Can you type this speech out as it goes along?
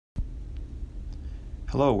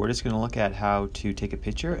Hello, we're just going to look at how to take a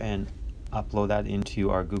picture and upload that into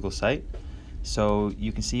our Google site. So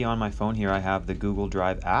you can see on my phone here I have the Google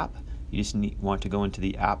Drive app. You just want to go into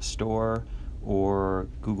the App Store or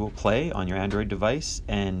Google Play on your Android device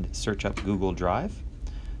and search up Google Drive.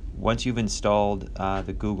 Once you've installed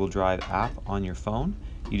the Google Drive app on your phone,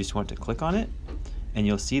 you just want to click on it and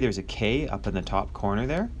you'll see there's a K up in the top corner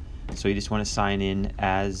there. So you just want to sign in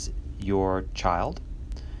as your child.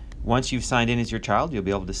 Once you've signed in as your child, you'll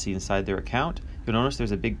be able to see inside their account. You'll notice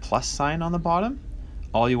there's a big plus sign on the bottom.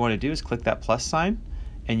 All you want to do is click that plus sign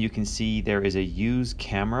and you can see there is a use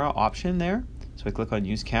camera option there. So I click on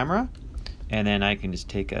use camera and then I can just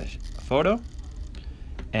take a photo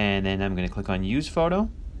and then I'm going to click on use photo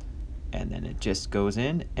and then it just goes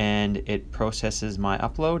in and it processes my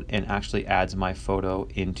upload and actually adds my photo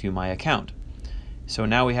into my account. So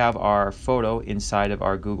now we have our photo inside of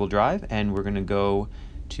our Google Drive and we're going to go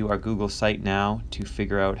to our Google site now to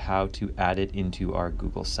figure out how to add it into our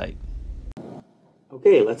Google site.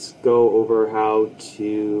 Okay, let's go over how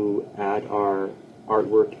to add our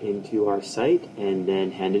artwork into our site and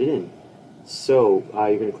then hand it in. So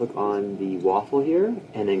you're going to click on the waffle here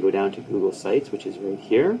and then go down to Google Sites, which is right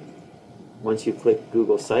here. Once you click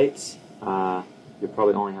Google Sites, you'll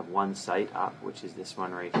probably only have one site up, which is this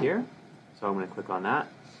one right here. So I'm going to click on that.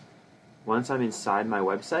 Once I'm inside my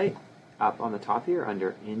website, up on the top here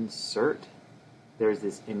under Insert, there's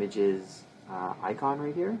this Images icon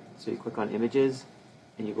right here. So you click on Images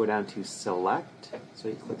and you go down to Select. So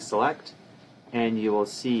you click Select and you will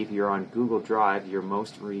see if you're on Google Drive, your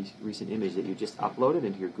most recent image that you just uploaded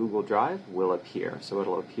into your Google Drive will appear. So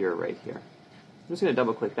it'll appear right here. I'm just going to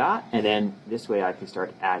double click that and then this way I can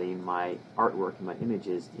start adding my artwork and my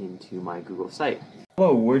images into my Google site.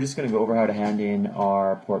 Hello, we're just going to go over how to hand in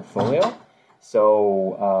our portfolio.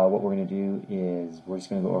 So what we're going to do is we're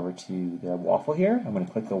just going to go over to the waffle here. I'm going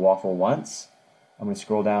to click the waffle once. I'm going to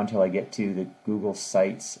scroll down until I get to the Google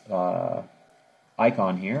Sites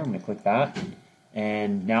icon here. I'm going to click that.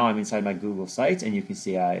 And now I'm inside my Google Sites and you can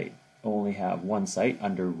see I only have one site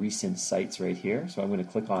under Recent Sites right here. So I'm going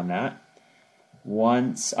to click on that.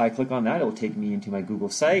 Once I click on that, it will take me into my Google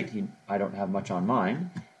site. I don't have much on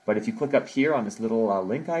mine. But if you click up here on this little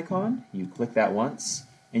link icon, you click that once.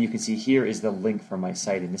 And you can see here is the link for my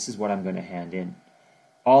site, and this is what I'm going to hand in.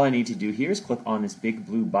 All I need to do here is click on this big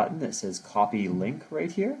blue button that says Copy Link right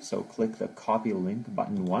here. So click the Copy Link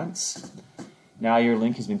button once. Now your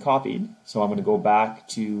link has been copied, so I'm going to go back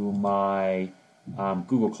to my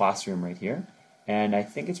Google Classroom right here. And I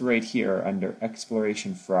think it's right here under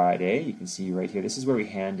Exploration Friday. You can see right here, this is where we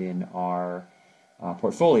hand in our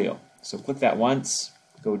portfolio. So click that once.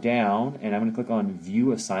 Go down and I'm going to click on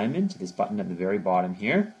View Assignment, this button at the very bottom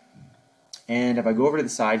here. And if I go over to the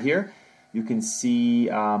side here, you can see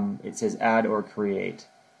it says Add or Create.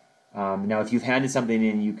 Now if you've handed something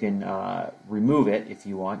in, you can remove it if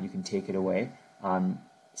you want. You can take it away.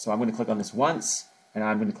 So I'm going to click on this once and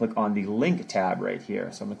I'm going to click on the Link tab right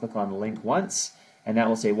here. So I'm going to click on Link once and that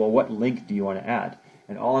will say, well, what link do you want to add?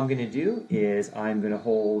 And all I'm going to do is I'm going to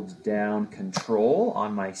hold down Control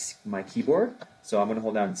on my keyboard. So I'm going to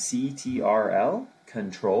hold down CTRL,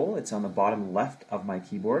 Control. It's on the bottom left of my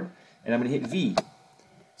keyboard. And I'm going to hit V.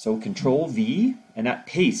 So Control V, and that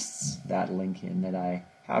pastes that link in that I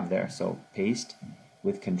have there. So paste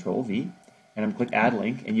with Control V. And I'm going to click Add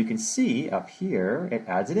Link. And you can see up here, it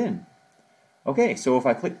adds it in. Okay, so if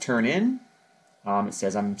I click Turn In, it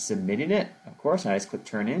says I'm submitting it, of course. And I just click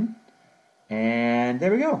Turn In. And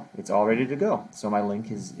there we go. It's all ready to go. So my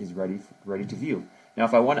link is ready to view. Now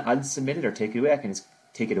if I want to unsubmit it or take it away, I can just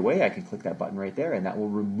take it away. I can click that button right there and that will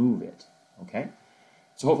remove it. Okay?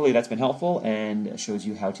 So hopefully that's been helpful and shows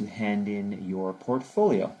you how to hand in your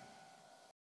portfolio.